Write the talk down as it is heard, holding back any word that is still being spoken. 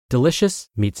Delicious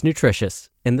meets nutritious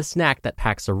in the snack that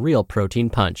packs a real protein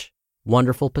punch.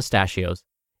 Wonderful Pistachios.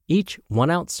 Each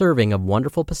 1-ounce serving of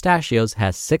Wonderful Pistachios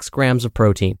has 6 grams of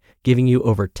protein, giving you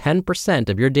over 10%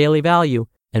 of your daily value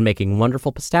and making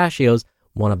Wonderful Pistachios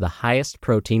one of the highest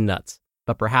protein nuts.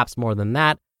 But perhaps more than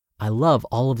that, I love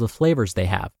all of the flavors they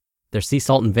have. Their sea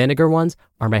salt and vinegar ones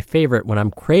are my favorite when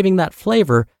I'm craving that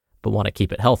flavor but want to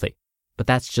keep it healthy. But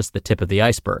that's just the tip of the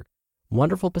iceberg.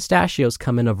 Wonderful Pistachios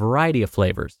come in a variety of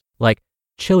flavors, like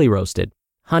chili roasted,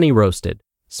 honey roasted,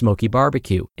 smoky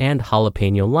barbecue, and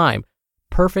jalapeno lime,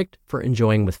 perfect for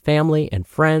enjoying with family and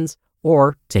friends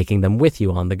or taking them with you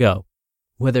on the go.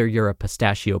 Whether you're a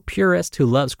pistachio purist who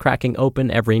loves cracking open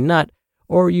every nut,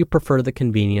 or you prefer the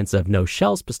convenience of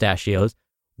no-shells pistachios,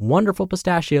 Wonderful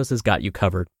Pistachios has got you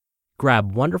covered.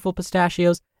 Grab Wonderful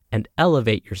Pistachios and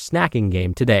elevate your snacking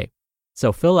game today.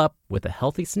 So fill up with a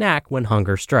healthy snack when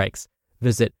hunger strikes.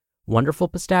 Visit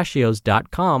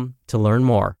wonderfulpistachios.com to learn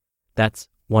more. That's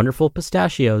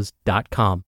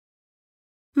wonderfulpistachios.com.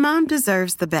 Mom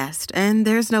deserves the best, and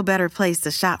there's no better place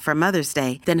to shop for Mother's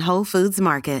Day than Whole Foods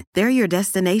Market. They're your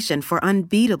destination for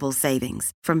unbeatable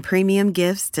savings, from premium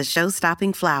gifts to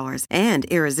show-stopping flowers and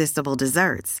irresistible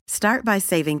desserts. Start by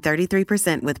saving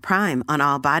 33% with Prime on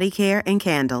all body care and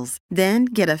candles. Then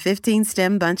get a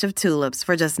 15-stem bunch of tulips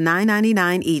for just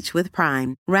 $9.99 each with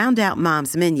Prime. Round out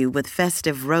Mom's menu with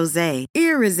festive rosé,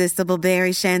 irresistible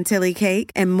berry chantilly cake,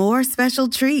 and more special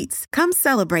treats. Come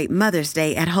celebrate Mother's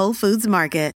Day at Whole Foods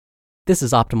Market. This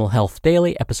is Optimal Health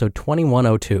Daily, episode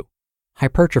 2102.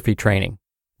 Hypertrophy Training.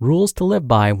 Rules to Live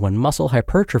By When Muscle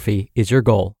Hypertrophy is Your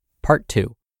Goal, Part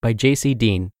 2, by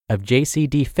Deen of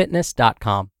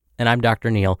jcdfitness.com. And I'm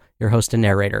Dr. Neil, your host and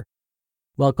narrator.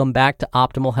 Welcome back to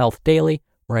Optimal Health Daily,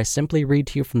 where I simply read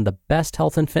to you from the best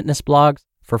health and fitness blogs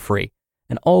for free,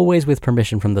 and always with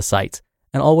permission from the sites,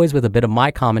 and always with a bit of my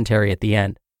commentary at the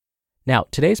end. Now,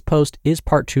 today's post is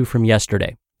part 2 from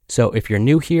yesterday. So if you're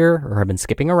new here or have been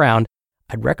skipping around,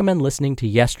 I'd recommend listening to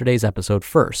yesterday's episode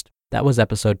first. That was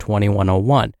episode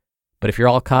 2101. But if you're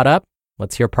all caught up,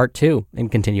 let's hear part 2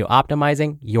 and continue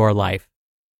optimizing your life.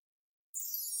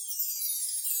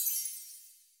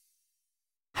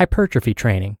 Hypertrophy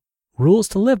Training. Rules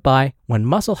to Live By When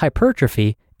Muscle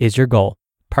Hypertrophy is Your Goal,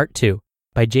 Part 2,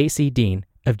 by Deen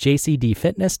of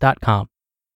jcdfitness.com.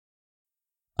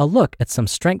 A look at some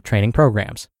strength training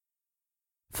programs.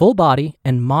 Full body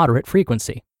and moderate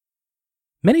frequency.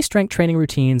 Many strength training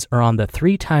routines are on the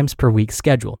 3 times per week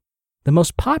schedule. The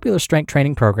most popular strength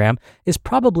training program is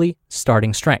probably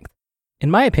Starting Strength.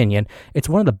 In my opinion, it's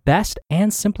one of the best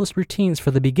and simplest routines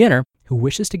for the beginner who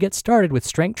wishes to get started with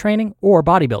strength training or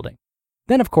bodybuilding.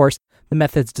 Then, of course, the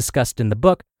methods discussed in the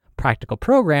book, Practical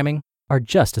Programming, are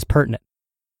just as pertinent.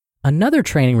 Another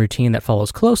training routine that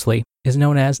follows closely is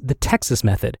known as the Texas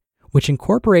Method, which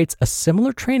incorporates a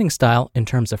similar training style in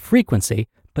terms of frequency,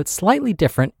 but slightly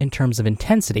different in terms of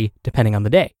intensity depending on the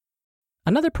day.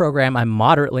 Another program I'm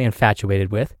moderately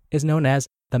infatuated with is known as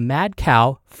the Mad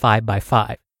Cow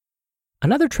 5x5.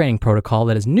 Another training protocol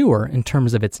that is newer in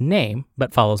terms of its name,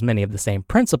 but follows many of the same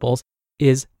principles,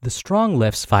 is the Strong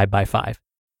Lifts 5x5.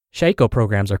 Shaiko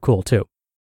programs are cool too.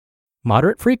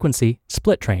 Moderate frequency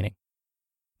split training.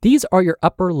 These are your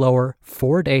upper-lower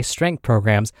 4-day strength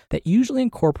programs that usually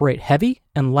incorporate heavy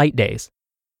and light days.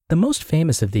 The most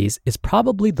famous of these is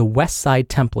probably the West Side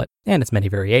template and its many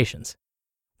variations.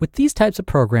 With these types of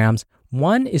programs,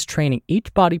 one is training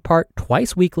each body part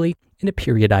twice weekly in a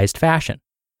periodized fashion.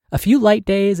 A few light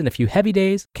days and a few heavy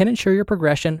days can ensure your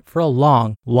progression for a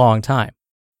long, long time.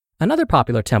 Another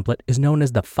popular template is known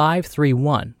as the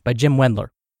 5-3-1 by Jim Wendler.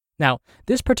 Now,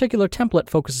 this particular template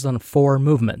focuses on 4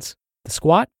 movements: the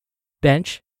squat,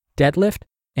 bench, deadlift,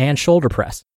 and shoulder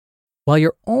press. While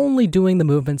you're only doing the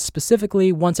movements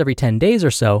specifically once every 10 days or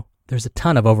so, there's a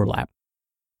ton of overlap.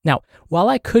 Now, while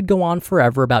I could go on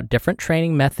forever about different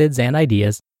training methods and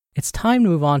ideas, it's time to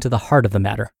move on to the heart of the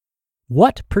matter.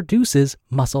 What produces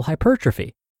muscle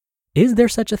hypertrophy? Is there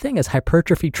such a thing as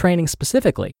hypertrophy training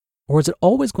specifically, or is it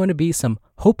always going to be some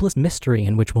hopeless mystery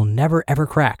in which we'll never ever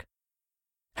crack?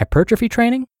 Hypertrophy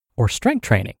training or strength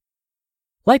training?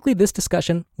 Likely this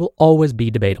discussion will always be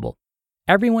debatable.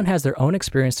 Everyone has their own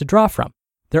experience to draw from,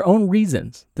 their own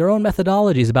reasons, their own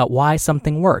methodologies about why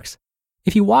something works.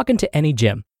 If you walk into any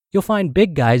gym, you'll find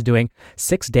big guys doing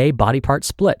 6-day body part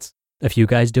splits, a few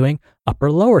guys doing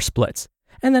upper-lower splits,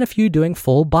 and then a few doing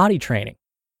full body training.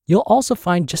 You'll also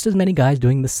find just as many guys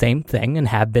doing the same thing and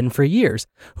have been for years,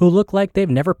 who look like they've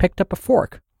never picked up a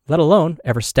fork, let alone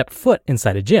ever stepped foot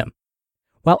inside a gym.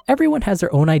 While everyone has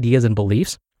their own ideas and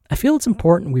beliefs, I feel it's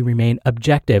important we remain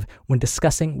objective when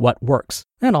discussing what works,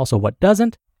 and also what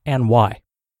doesn't, and why.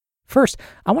 First,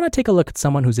 I want to take a look at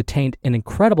someone who's attained an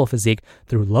incredible physique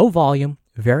through low volume,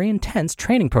 very intense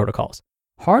training protocols.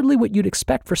 Hardly what you'd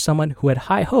expect for someone who had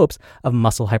high hopes of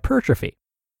muscle hypertrophy.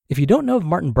 If you don't know of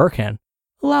Martin Berkhan,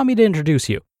 allow me to introduce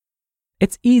you.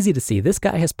 It's easy to see this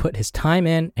guy has put his time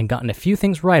in and gotten a few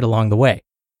things right along the way.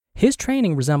 His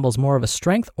training resembles more of a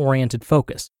strength-oriented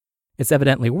focus. It's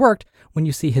evidently worked when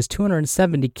you see his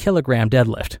 270 kilogram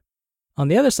deadlift. On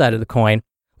the other side of the coin,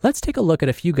 let's take a look at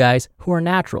a few guys who are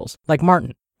naturals, like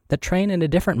Martin, that train in a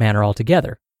different manner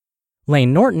altogether.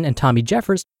 Lane Norton and Tommy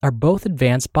Jeffers are both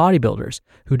advanced bodybuilders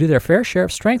who do their fair share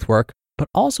of strength work, but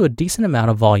also a decent amount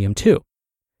of volume too.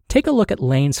 Take a look at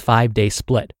Lane's 5-day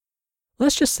split.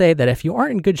 Let's just say that if you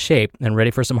aren't in good shape and ready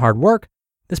for some hard work,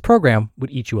 this program would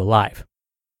eat you alive.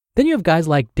 Then you have guys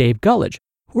like Dave Gullidge,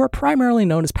 who are primarily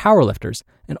known as powerlifters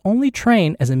and only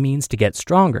train as a means to get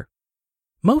stronger.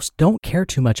 Most don't care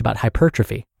too much about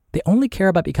hypertrophy. They only care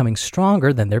about becoming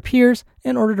stronger than their peers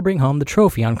in order to bring home the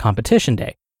trophy on competition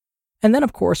day. And then,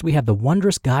 of course, we have the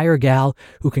wondrous guy or gal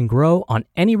who can grow on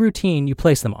any routine you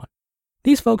place them on.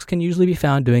 These folks can usually be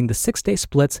found doing the 6-day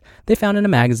splits they found in a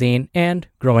magazine and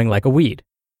growing like a weed.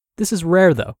 This is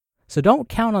rare though, so don't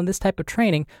count on this type of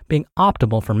training being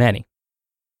optimal for many.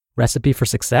 Recipe for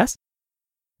success?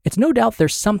 It's no doubt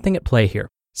there's something at play here,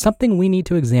 something we need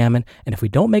to examine, and if we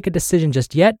don't make a decision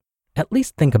just yet, at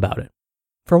least think about it.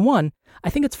 For one, I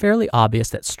think it's fairly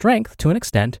obvious that strength, to an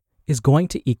extent, is going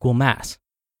to equal mass.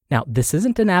 Now, this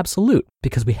isn't an absolute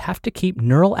because we have to keep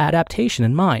neural adaptation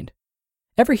in mind.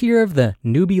 Ever hear of the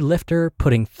newbie lifter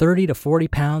putting 30 to 40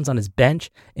 pounds on his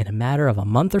bench in a matter of a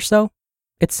month or so?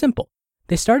 It's simple.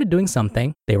 They started doing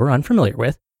something they were unfamiliar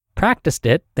with, practiced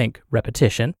it, think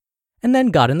repetition, and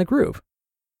then got in the groove.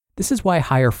 This is why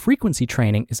higher frequency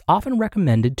training is often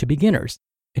recommended to beginners.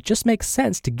 It just makes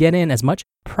sense to get in as much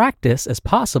practice as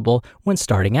possible when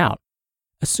starting out.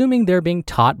 Assuming they're being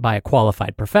taught by a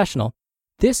qualified professional,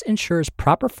 this ensures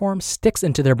proper form sticks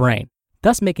into their brain,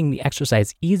 thus making the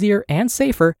exercise easier and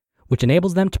safer, which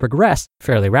enables them to progress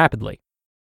fairly rapidly.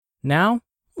 Now,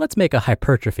 let's make a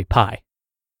hypertrophy pie.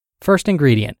 First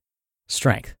ingredient,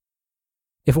 strength.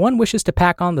 If one wishes to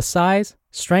pack on the size,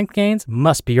 strength gains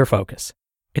must be your focus.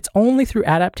 It's only through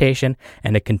adaptation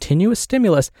and a continuous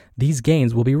stimulus these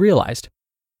gains will be realized.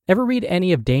 Ever read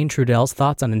any of Dane Trudell's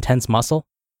thoughts on intense muscle?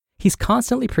 He's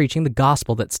constantly preaching the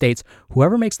gospel that states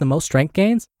whoever makes the most strength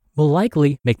gains will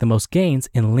likely make the most gains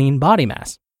in lean body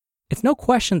mass. It's no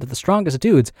question that the strongest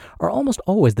dudes are almost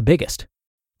always the biggest.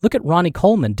 Look at Ronnie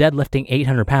Coleman deadlifting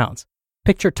 800 pounds.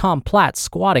 Picture Tom Platt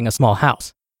squatting a small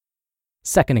house.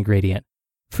 Second ingredient,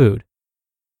 food.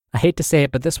 I hate to say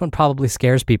it, but this one probably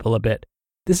scares people a bit.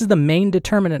 This is the main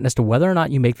determinant as to whether or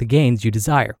not you make the gains you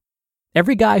desire.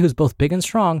 Every guy who's both big and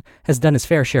strong has done his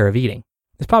fair share of eating.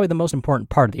 It's probably the most important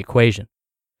part of the equation.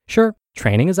 Sure,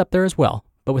 training is up there as well,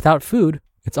 but without food,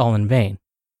 it's all in vain.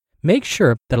 Make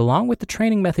sure that along with the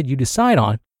training method you decide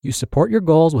on, you support your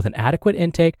goals with an adequate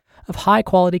intake of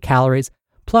high-quality calories,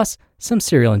 plus some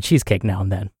cereal and cheesecake now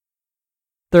and then.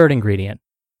 Third ingredient,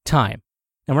 time.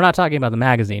 And we're not talking about the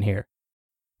magazine here.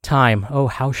 Time, oh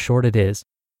how short it is.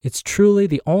 It's truly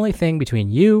the only thing between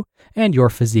you and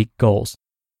your physique goals.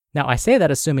 Now, I say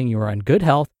that assuming you are in good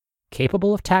health,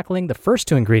 capable of tackling the first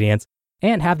two ingredients,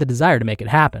 and have the desire to make it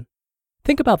happen.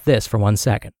 Think about this for 1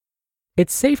 second.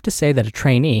 It's safe to say that a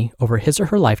trainee, over his or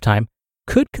her lifetime,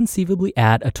 could conceivably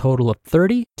add a total of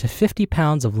 30 to 50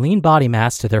 pounds of lean body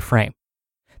mass to their frame.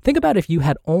 Think about if you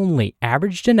had only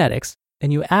average genetics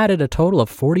and you added a total of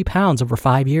 40 pounds over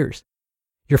 5 years.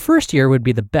 Your first year would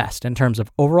be the best in terms of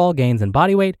overall gains in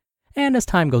body weight, and as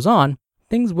time goes on,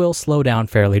 things will slow down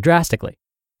fairly drastically.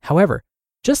 However,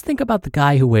 just think about the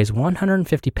guy who weighs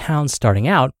 150 pounds starting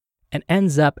out and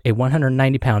ends up a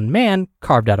 190-pound man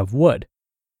carved out of wood.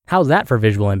 How's that for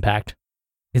visual impact?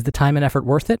 Is the time and effort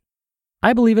worth it?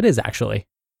 I believe it is, actually.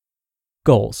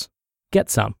 Goals. Get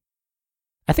some.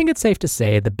 I think it's safe to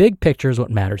say the big picture is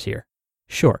what matters here.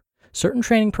 Sure, certain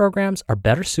training programs are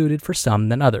better suited for some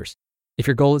than others. If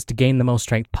your goal is to gain the most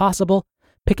strength possible,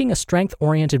 picking a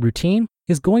strength-oriented routine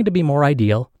is going to be more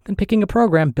ideal than picking a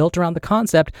program built around the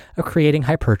concept of creating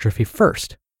hypertrophy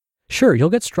first. Sure, you'll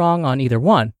get strong on either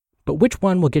one, but which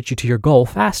one will get you to your goal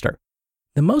faster?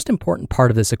 The most important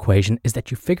part of this equation is that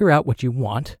you figure out what you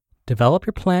want, develop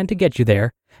your plan to get you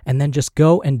there, and then just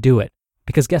go and do it.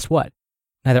 Because guess what?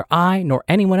 Neither I nor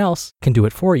anyone else can do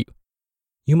it for you.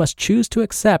 You must choose to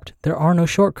accept there are no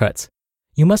shortcuts.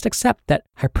 You must accept that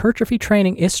hypertrophy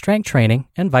training is strength training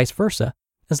and vice versa,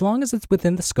 as long as it's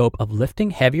within the scope of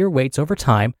lifting heavier weights over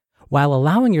time while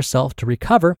allowing yourself to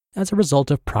recover as a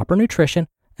result of proper nutrition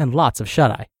and lots of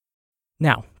shut-eye.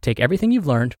 Now, take everything you've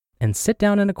learned and sit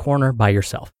down in a corner by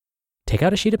yourself. Take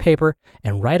out a sheet of paper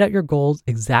and write out your goals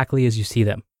exactly as you see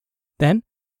them. Then,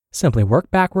 simply work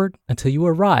backward until you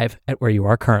arrive at where you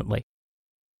are currently.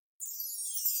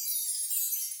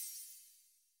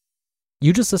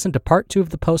 You just listened to part 2 of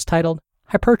the post titled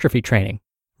Hypertrophy Training,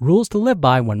 Rules to Live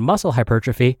By When Muscle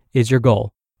Hypertrophy is Your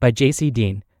Goal by JC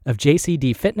Deen of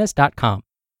jcdfitness.com.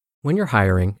 When you're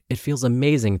hiring, it feels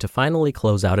amazing to finally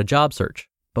close out a job search.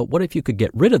 But what if you could get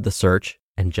rid of the search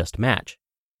and just match?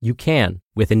 You can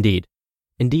with Indeed.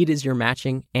 Indeed is your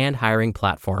matching and hiring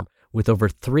platform with over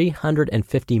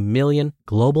 350 million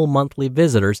global monthly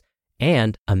visitors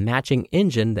and a matching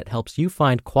engine that helps you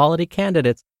find quality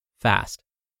candidates fast.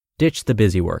 Ditch the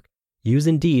busy work. Use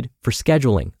Indeed for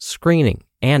scheduling, screening,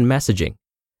 and messaging.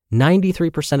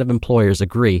 93% of employers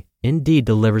agree Indeed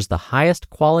delivers the highest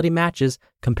quality matches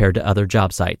compared to other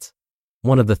job sites.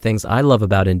 One of the things I love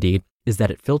about Indeed is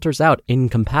that it filters out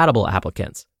incompatible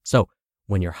applicants. So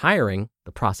when you're hiring,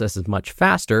 the process is much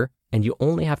faster and you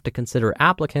only have to consider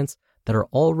applicants that are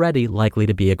already likely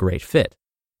to be a great fit.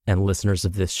 And listeners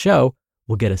of this show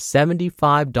will get a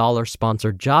 $75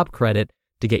 sponsored job credit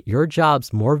to get your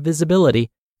jobs more visibility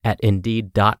at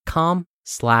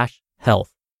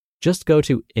Indeed.com/health. Just go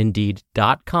to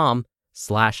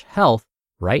Indeed.com/health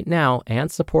right now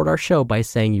and support our show by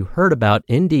saying you heard about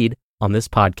Indeed on this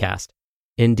podcast.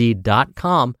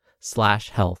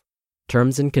 Indeed.com/health.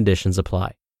 Terms and conditions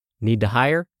apply. Need to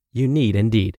hire? You need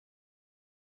Indeed.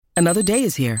 Another day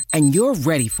is here, and you're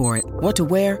ready for it. What to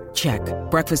wear? Check.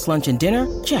 Breakfast, lunch, and dinner?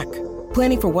 Check.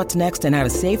 Planning for what's next and how to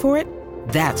save for it?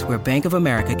 That's where Bank of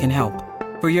America can help.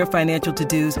 For your financial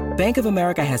to-dos, Bank of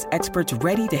America has experts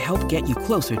ready to help get you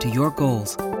closer to your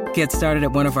goals. Get started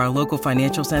at one of our local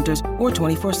financial centers or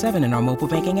 24/7 in our mobile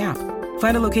banking app.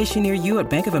 Find a location near you at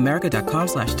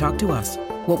bankofamerica.com/talktous.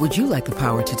 What would you like the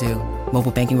power to do?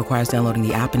 Mobile banking requires downloading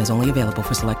the app and is only available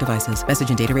for select devices. Message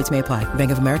and data rates may apply.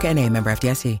 Bank of America N.A., member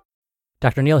FDIC.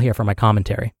 Dr. Neal here for my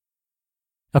commentary.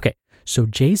 Okay, so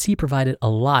JC provided a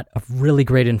lot of really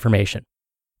great information.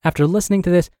 After listening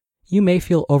to this, you may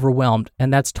feel overwhelmed,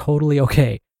 and that's totally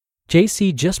okay.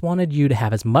 JC just wanted you to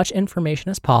have as much information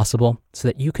as possible so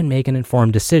that you can make an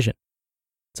informed decision.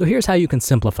 So here's how you can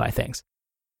simplify things.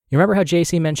 You remember how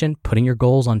JC mentioned putting your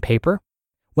goals on paper?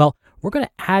 Well, we're going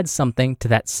to add something to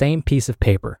that same piece of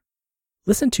paper.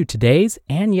 Listen to today's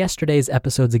and yesterday's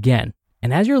episodes again,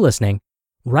 and as you're listening,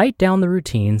 write down the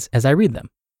routines as I read them.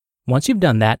 Once you've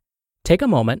done that, take a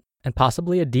moment and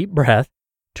possibly a deep breath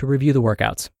to review the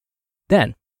workouts.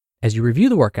 Then, as you review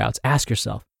the workouts, ask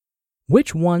yourself,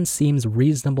 which one seems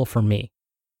reasonable for me?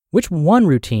 Which one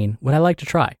routine would I like to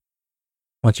try?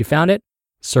 Once you found it,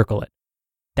 circle it.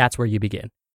 That's where you begin.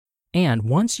 And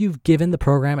once you've given the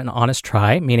program an honest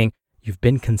try, meaning you've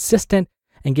been consistent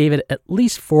and gave it at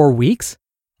least 4 weeks,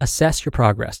 assess your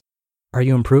progress. Are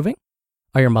you improving?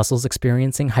 Are your muscles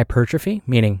experiencing hypertrophy,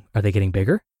 meaning are they getting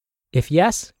bigger? If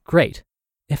yes, great.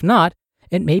 If not,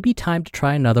 it may be time to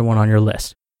try another one on your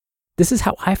list. This is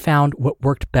how I found what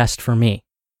worked best for me.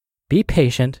 Be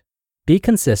patient, be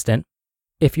consistent.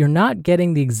 If you're not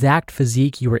getting the exact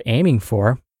physique you were aiming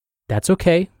for, that's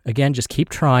okay. Again, just keep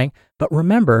trying, but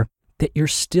remember that you're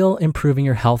still improving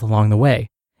your health along the way.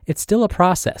 It's still a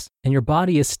process, and your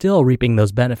body is still reaping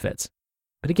those benefits.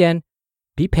 But again,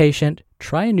 be patient,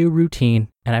 try a new routine,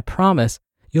 and I promise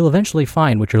you'll eventually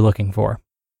find what you're looking for.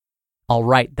 All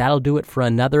right, that'll do it for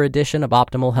another edition of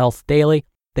Optimal Health Daily.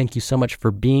 Thank you so much for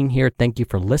being here. Thank you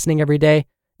for listening every day,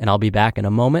 and I'll be back in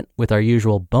a moment with our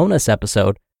usual bonus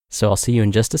episode. So I'll see you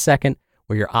in just a second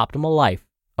where your optimal life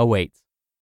awaits.